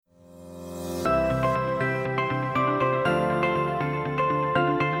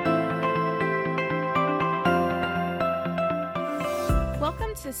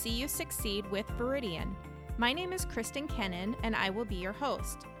to See You Succeed with Veridian. My name is Kristen Kennan, and I will be your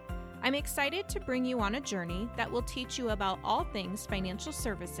host. I'm excited to bring you on a journey that will teach you about all things financial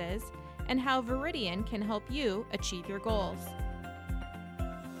services and how Veridian can help you achieve your goals.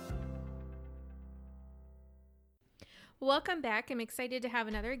 Welcome back. I'm excited to have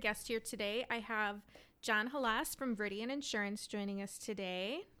another guest here today. I have John Halas from Veridian Insurance joining us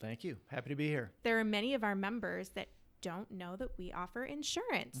today. Thank you. Happy to be here. There are many of our members that don't know that we offer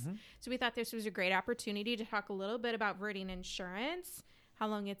insurance. So we thought this was a great opportunity to talk a little bit about Veridian Insurance, how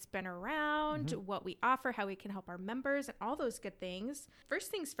long it's been around, what we offer, how we can help our members, and all those good things. First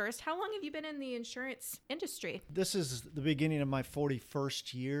things first, how long have you been in the insurance industry? This is the beginning of my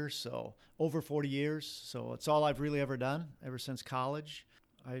 41st year, so over 40 years. So it's all I've really ever done ever since college.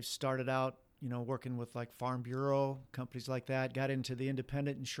 I started out, working with like Farm Bureau, companies like that, got into the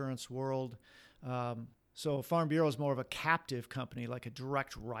independent insurance world. So Farm Bureau is more of a captive company, like a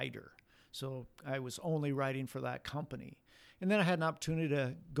direct writer. So I was only writing for that company. And then I had an opportunity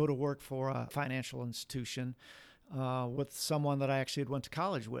to go to work for a financial institution with someone that I actually had went to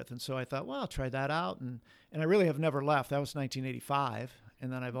college with. And so I thought, well, I'll try that out. And I really have never left. That was 1985.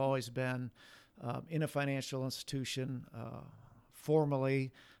 And then I've always been in a financial institution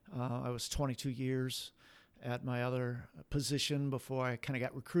formally. I was 22 years at my other position before I kind of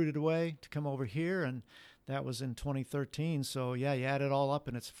got recruited away to come over here. And that was in 2013. So yeah, you add it all up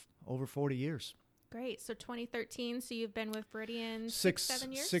and it's over 40 years. Great. So 2013, so you've been with Veridian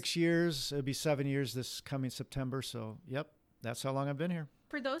 7 years? 6 years. It'll be 7 years this coming September. So yep, that's how long I've been here.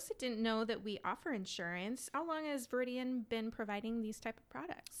 For those that didn't know that we offer insurance, how long has Veridian been providing these type of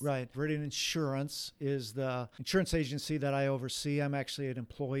products? Right. Veridian Insurance is the insurance agency that I oversee. I'm actually an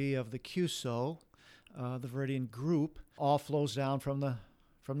employee of the CUSO. The Veridian Group all flows down from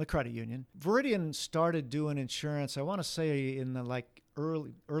the credit union. Veridian started doing insurance, I want to say in the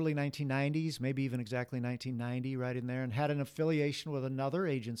early 1990s, maybe even exactly 1990, right in there, and had an affiliation with another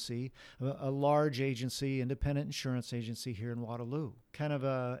agency, a large agency, independent insurance agency here in Waterloo. Kind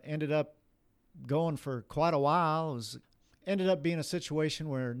of ended up going for quite a while. Ended up being a situation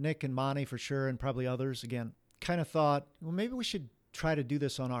where Nick and Monty for sure, and probably others, again, kind of thought, well, maybe we should try to do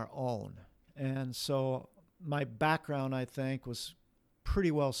this on our own. And so my background, I think, was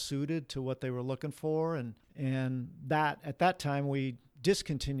pretty well suited to what they were looking for. And that at that time, we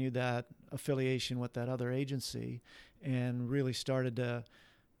discontinued that affiliation with that other agency and really started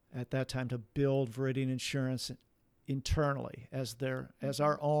at that time to build Veridian Insurance internally as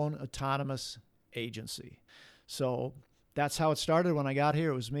our own autonomous agency. So that's how it started when I got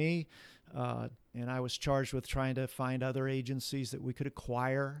here. It was me, and I was charged with trying to find other agencies that we could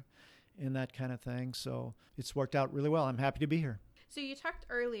acquire and that kind of thing. So it's worked out really well. I'm happy to be here. So you talked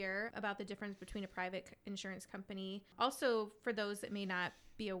earlier about the difference between a private insurance company. Also, for those that may not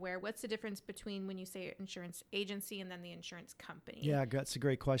be aware, what's the difference between when you say insurance agency and then the insurance company? Yeah, that's a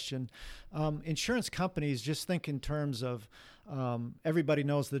great question. Insurance companies, just think in terms of everybody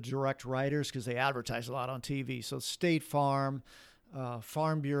knows the direct writers because they advertise a lot on TV. So State Farm,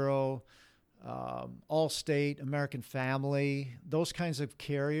 Farm Bureau, Allstate, American Family, those kinds of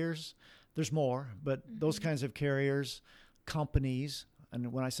carriers. There's more, but those kinds of carriers, companies,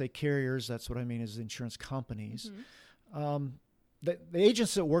 and when I say carriers, that's what I mean is insurance companies. The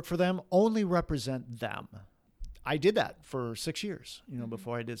agents that work for them only represent them. I did that for 6 years,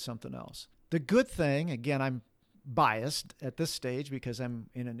 before I did something else. The good thing, again, I'm biased at this stage because I'm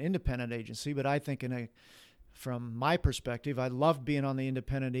in an independent agency, but I think from my perspective, I love being on the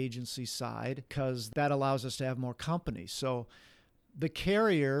independent agency side because that allows us to have more companies. So the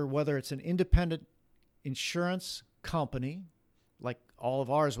carrier, whether it's an independent insurance company, like all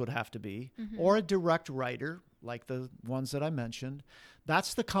of ours would have to be, or a direct writer, like the ones that I mentioned,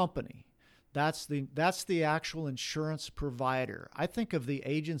 that's the company. That's the actual insurance provider. I think of the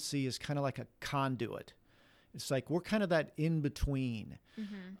agency as kind of like a conduit. It's like we're kind of that in between.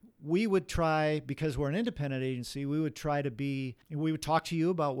 We would try, because we're an independent agency, we would talk to you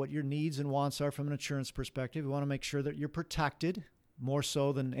about what your needs and wants are from an insurance perspective. We want to make sure that you're protected more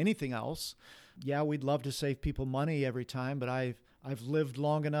so than anything else. Yeah, we'd love to save people money every time, but I've lived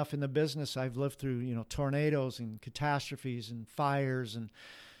long enough in the business. I've lived through, tornadoes and catastrophes and fires and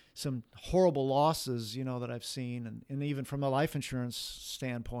some horrible losses, that I've seen. And even from a life insurance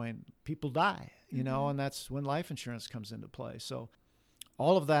standpoint, people die, and that's when life insurance comes into play. So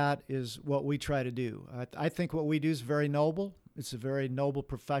all of that is what we try to do. I think what we do is very noble. It's a very noble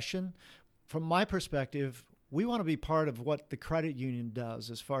profession. From my perspective, we want to be part of what the credit union does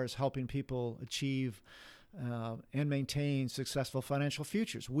as far as helping people achieve and maintain successful financial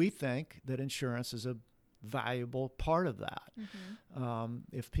futures. We think that insurance is a valuable part of that.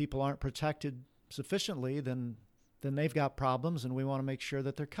 If people aren't protected sufficiently, then they've got problems, and we want to make sure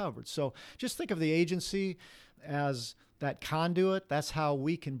that they're covered. So just think of the agency as that conduit. That's how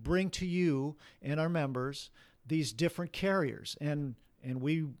we can bring to you and our members these different carriers. And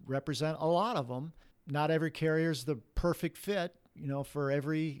we represent a lot of them. Not every carrier is the perfect fit, for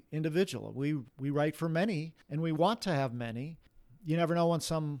every individual. We write for many, and we want to have many. You never know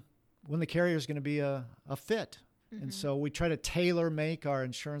when the carrier is going to be a fit. And so we try to tailor make our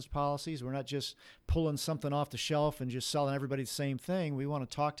insurance policies. We're not just pulling something off the shelf and just selling everybody the same thing. We want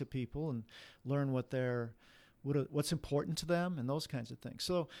to talk to people and learn what's important to them and those kinds of things.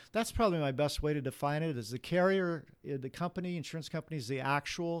 So that's probably my best way to define it, is the carrier, the company, insurance company is the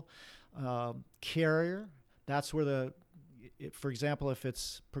actual carrier. That's where for example, if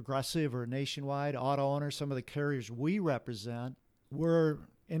it's Progressive or Nationwide, Auto Owners, some of the carriers we represent, we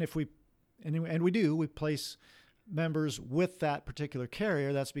place members with that particular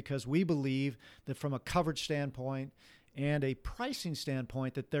carrier. That's because we believe that from a coverage standpoint and a pricing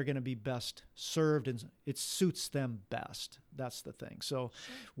standpoint that they're going to be best served and it suits them best. That's the thing. So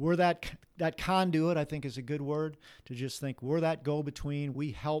we're that conduit, I think is a good word to just think we're that go-between.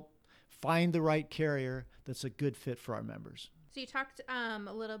 We help find the right carrier that's a good fit for our members. So you talked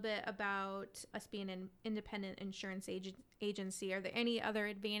a little bit about us being an independent insurance agency. Are there any other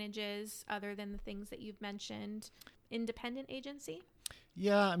advantages other than the things that you've mentioned? Independent agency?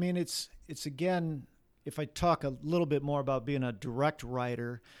 Yeah, I mean, it's again, if I talk a little bit more about being a direct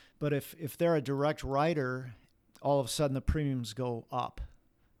writer, but if they're a direct writer, all of a sudden the premiums go up.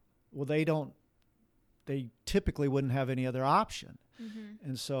 Well, they typically wouldn't have any other option.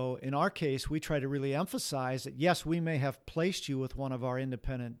 And so in our case, we try to really emphasize that, yes, we may have placed you with one of our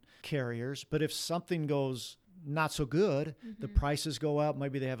independent carriers, but if something goes not so good, the prices go up,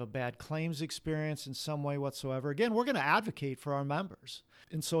 maybe they have a bad claims experience in some way whatsoever. Again, we're going to advocate for our members.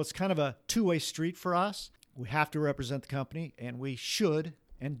 And so it's kind of a two-way street for us. We have to represent the company, and we should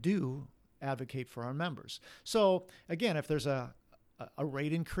and do advocate for our members. So again, if there's a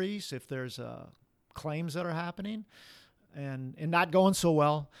rate increase, if there's claims that are happening, and not going so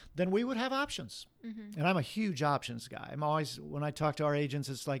well, then we would have options. And I'm a huge options guy. I'm always, when I talk to our agents,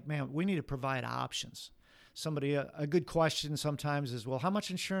 it's like, man, we need to provide options. A good question sometimes is, well, how much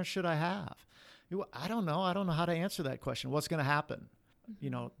insurance should I have? I don't know. I don't know how to answer that question. What's going to happen?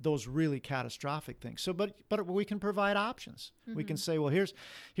 Those really catastrophic things. So, but we can provide options. We can say, well,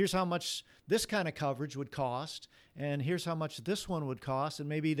 here's how much this kind of coverage would cost, and here's how much this one would cost, and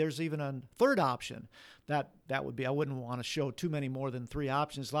maybe there's even a third option. That would be, I wouldn't want to show too many more than 3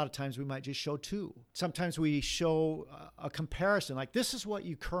 options. A lot of times we might just show 2. Sometimes we show a comparison, like this is what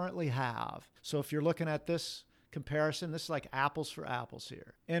you currently have. So if you're looking at this comparison, this is like apples for apples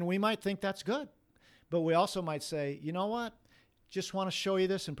here. And we might think that's good, but we also might say, you know what? Just want to show you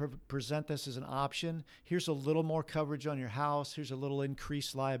this and present this as an option. Here's a little more coverage on your house. Here's a little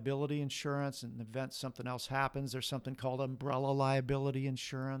increased liability insurance. In the event something else happens, there's something called umbrella liability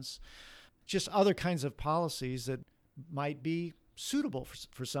insurance. Just other kinds of policies that might be suitable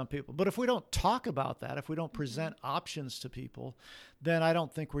for some people. But if we don't talk about that, if we don't present options to people, then I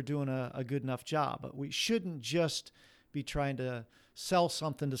don't think we're doing a good enough job. But we shouldn't just be trying to sell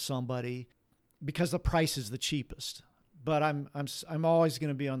something to somebody because the price is the cheapest. But I'm always going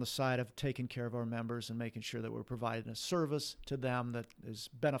to be on the side of taking care of our members and making sure that we're providing a service to them that is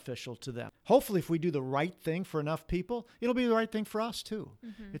beneficial to them. Hopefully, if we do the right thing for enough people, it'll be the right thing for us too.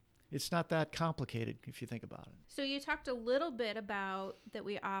 It's not that complicated if you think about it. So you talked a little bit about that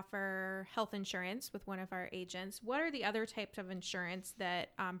we offer health insurance with one of our agents. What are the other types of insurance that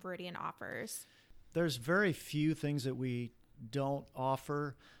Veridian offers? There's very few things that we don't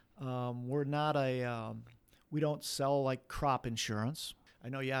offer. We're not we don't sell like crop insurance. I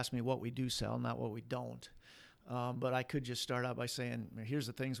know you asked me what we do sell, not what we don't. But I could just start out by saying, here's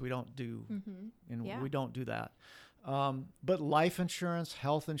the things we don't do. We don't do that. But life insurance,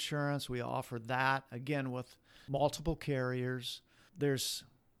 health insurance, we offer that, again, with multiple carriers.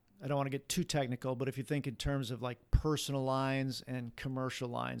 I don't want to get too technical, but if you think in terms of like personal lines and commercial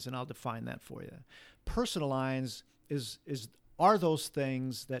lines, and I'll define that for you. Personal lines are those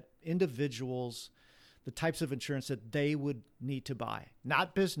things that individuals, the types of insurance that they would need to buy,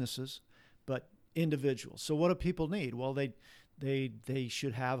 not businesses, but individuals. So what do people need? Well, they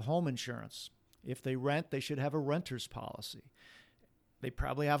should have home insurance. If they rent, they should have a renter's policy. They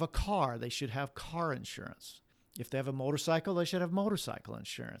probably have a car. They should have car insurance. If they have a motorcycle, they should have motorcycle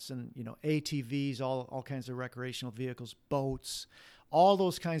insurance. And, ATVs, all kinds of recreational vehicles, boats, all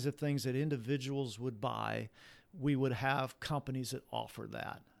those kinds of things that individuals would buy, we would have companies that offer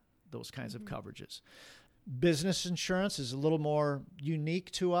those kinds of coverages. Business insurance is a little more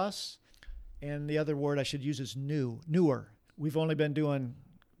unique to us. And the other word I should use is newer. We've only been doing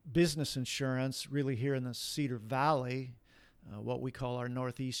business insurance really here in the Cedar Valley, what we call our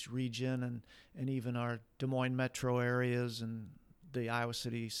Northeast region, and even our Des Moines metro areas and the Iowa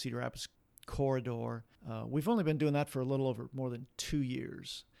City, Cedar Rapids corridor. We've only been doing that for a little over more than 2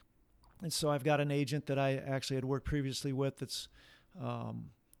 years. And so I've got an agent that I actually had worked previously with that's,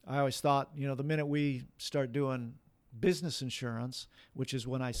 I always thought, the minute we start doing business insurance, which is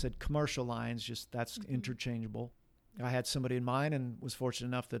when I said commercial lines, just that's interchangeable. I had somebody in mind and was fortunate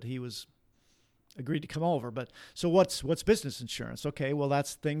enough that he was agreed to come over. But so what's business insurance? Okay, well,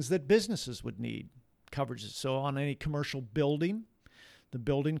 that's things that businesses would need coverages. So on any commercial building, the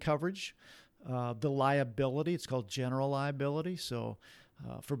building coverage, the liability, it's called general liability. So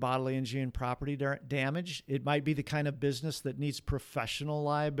for bodily injury and property damage, it might be the kind of business that needs professional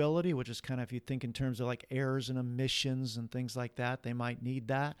liability, which is kind of, if you think in terms of like errors and omissions and things like that, they might need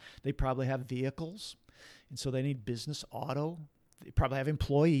that. They probably have vehicles, and so they need business auto. They probably have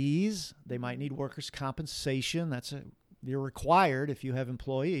employees. They might need workers' compensation. You're required, if you have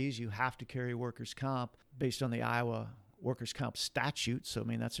employees, you have to carry workers' comp based on the Iowa workers' comp statute. So,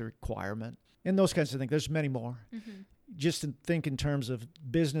 that's a requirement. And those kinds of things. There's many more. Mm-hmm. Just to think in terms of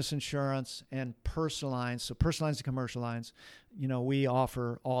business insurance and personal lines. So personal lines and commercial lines, we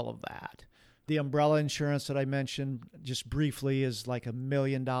offer all of that. The umbrella insurance that I mentioned just briefly is like $1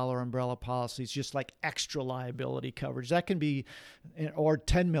 million umbrella policy. It's just like extra liability coverage. That can be, or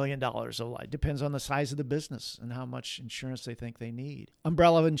 $10 million depends on the size of the business and how much insurance they think they need.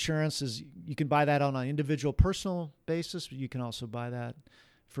 Umbrella insurance is, you can buy that on an individual personal basis, but you can also buy that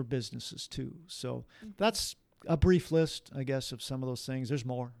for businesses too. So that's a brief list, I guess, of some of those things. There's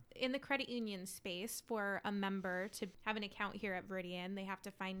more. In the credit union space, for a member to have an account here at Veridian, they have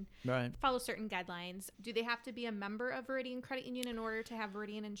to follow certain guidelines. Do they have to be a member of Veridian Credit Union in order to have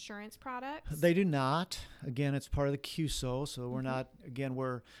Veridian insurance products? They do not. Again, it's part of the QSO, so we're not,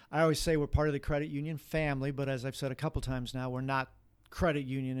 I always say we're part of the credit union family, but as I've said a couple times now, we're not credit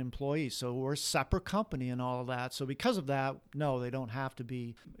union employees. So we're a separate company and all of that. So because of that, no, they don't have to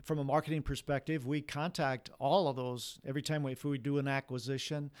be. From a marketing perspective, we contact all of those every time if we do an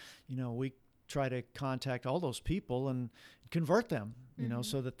acquisition. We try to contact all those people and convert them,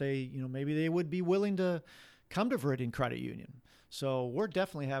 so that they, maybe they would be willing to come to Veridian Credit Union. So we're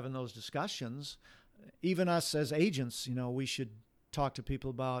definitely having those discussions. Even us as agents, we should talk to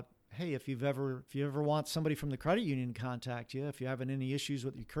people about, hey, if you ever want somebody from the credit union to contact you, if you're having any issues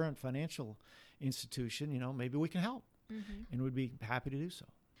with your current financial institution, maybe we can help, and we'd be happy to do so.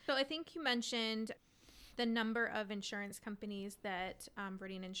 So I think you mentioned the number of insurance companies that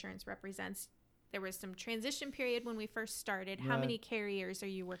Veridian Insurance represents. There was some transition period when we first started. How many carriers are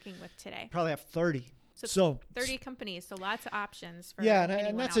you working with today? Probably have 30. So 30 companies, so lots of options for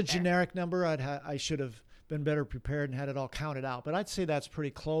and that's a generic number. I should have been better prepared and had it all counted out, but I'd say that's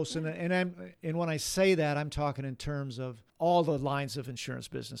pretty close. And when I say that, I'm talking in terms of all the lines of insurance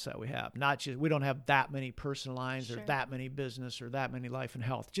business that we have. Not just, we don't have that many personal lines or that many business or that many life and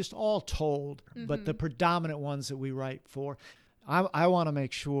health, just all told. But the predominant ones that we write for, I want to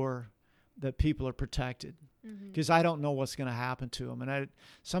make sure that people are protected, because I don't know what's going to happen to them. And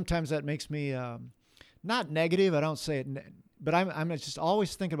sometimes that makes me not negative. I don't say it, but I'm just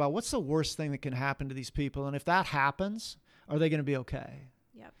always thinking about what's the worst thing that can happen to these people. And if that happens, are they going to be okay?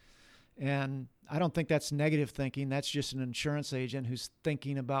 Yep. And I don't think that's negative thinking. That's just an insurance agent who's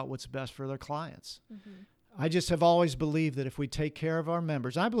thinking about what's best for their clients. I just have always believed that if we take care of our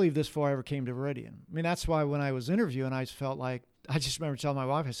members, I believe this before I ever came to Veridian. That's why when I was interviewing, I felt like, I just remember telling my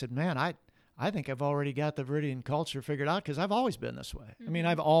wife, I said, man, I think I've already got the Veridian culture figured out, because I've always been this way.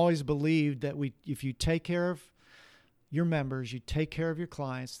 I've always believed that if you take care of your members, you take care of your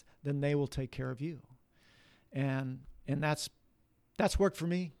clients, then they will take care of you. And that's worked for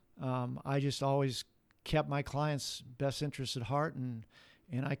me. I just always kept my clients' best interests at heart, and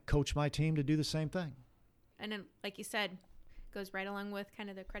I coach my team to do the same thing. And then, like you said, goes right along with kind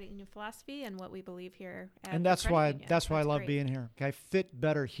of the credit union philosophy and what we believe here at and that's why I love being here. I fit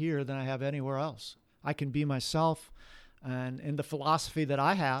better here than I have anywhere else. I can be myself, and the philosophy that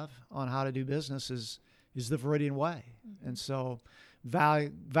I have on how to do business is the Veridian way. And so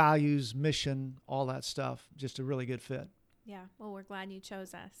values, mission, all that stuff, just a really good fit. Yeah, well, we're glad you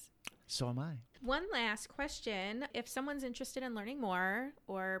chose us. So am I. One last question. If someone's interested in learning more,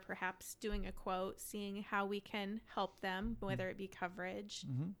 or perhaps doing a quote, seeing how we can help them, whether it be coverage,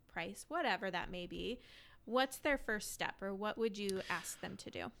 price, whatever that may be, what's their first step, or what would you ask them to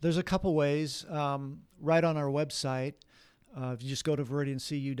do? There's a couple ways. Right on our website, If you just go to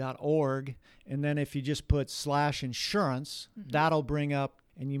ViridianCU.org, and then if you just put /insurance, that'll bring up,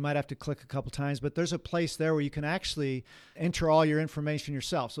 and you might have to click a couple times, but there's a place there where you can actually enter all your information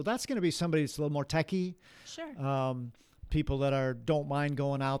yourself. So that's going to be somebody that's a little more techie. Sure. People that don't mind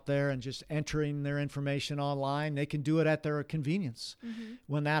going out there and just entering their information online. They can do it at their convenience.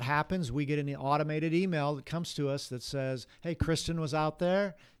 When that happens, we get an automated email that comes to us that says, hey, Kristen was out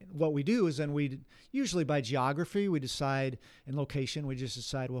there. What we do is then we, usually by geography, we decide, and location, we just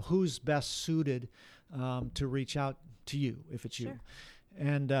decide, well, who's best suited to reach out to you, if it's you. Sure.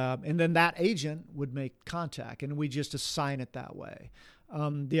 And then that agent would make contact, and we just assign it that way.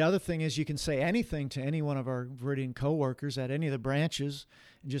 The other thing is you can say anything to any one of our Veridian coworkers at any of the branches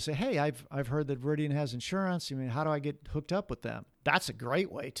and just say, hey, I've heard that Veridian has insurance. I mean, how do I get hooked up with them? That's a great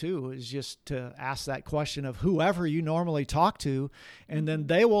way, too, is just to ask that question of whoever you normally talk to, and then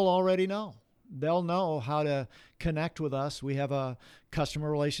they will already know. They'll know how to connect with us. We have a customer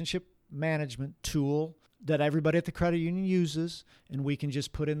relationship management tool that everybody at the credit union uses, and we can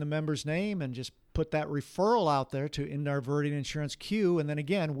just put in the member's name and just put that referral out there in our Veridian Insurance queue. And then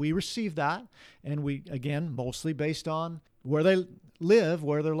again, we receive that, and we, again, mostly based on where they live,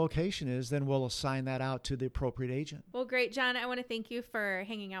 where their location is, then we'll assign that out to the appropriate agent. Well, great, John. I want to thank you for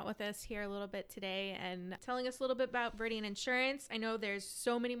hanging out with us here a little bit today and telling us a little bit about Veridian Insurance. I know there's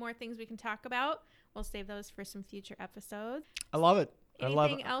so many more things we can talk about. We'll save those for some future episodes. I love it.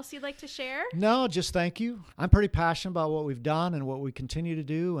 Anything else you'd like to share? No, just thank you. I'm pretty passionate about what we've done and what we continue to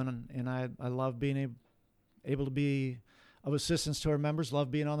do, and I love being able to be of assistance to our members.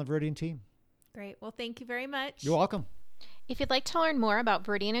 Love being on the Veridian team. Great. Well, thank you very much. You're welcome. If you'd like to learn more about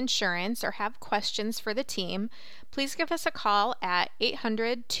Veridian Insurance or have questions for the team, please give us a call at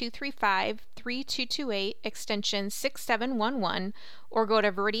 800-235-3228 extension 6711 or go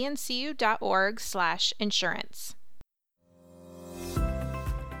to ViridianCU.org/insurance.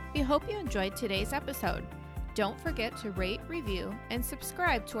 We hope you enjoyed today's episode. Don't forget to rate, review, and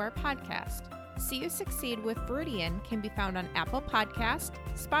subscribe to our podcast. See You Succeed with Veridian can be found on Apple Podcast,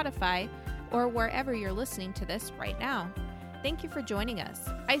 Spotify, or wherever you're listening to this right now. Thank you for joining us.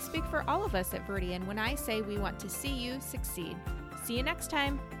 I speak for all of us at Veridian when I say we want to see you succeed. See you next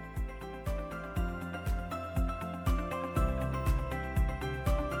time.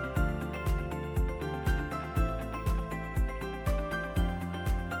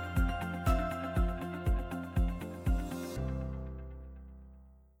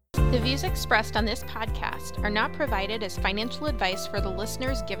 The views expressed on this podcast are not provided as financial advice for the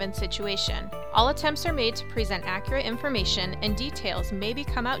listener's given situation. All attempts are made to present accurate information, and details may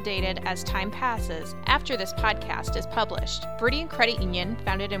become outdated as time passes after this podcast is published. Veridian Credit Union,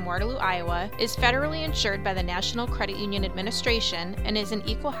 founded in Waterloo, Iowa, is federally insured by the National Credit Union Administration and is an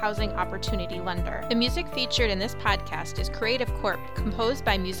equal housing opportunity lender. The music featured in this podcast is Creative Corp, composed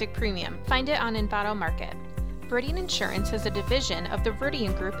by Music Premium. Find it on Envato Market. Veridian Insurance is a division of the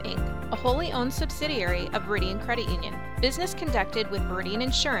Veridian Group, Inc., a wholly owned subsidiary of Veridian Credit Union. Business conducted with Veridian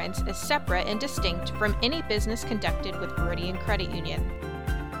Insurance is separate and distinct from any business conducted with Veridian Credit Union.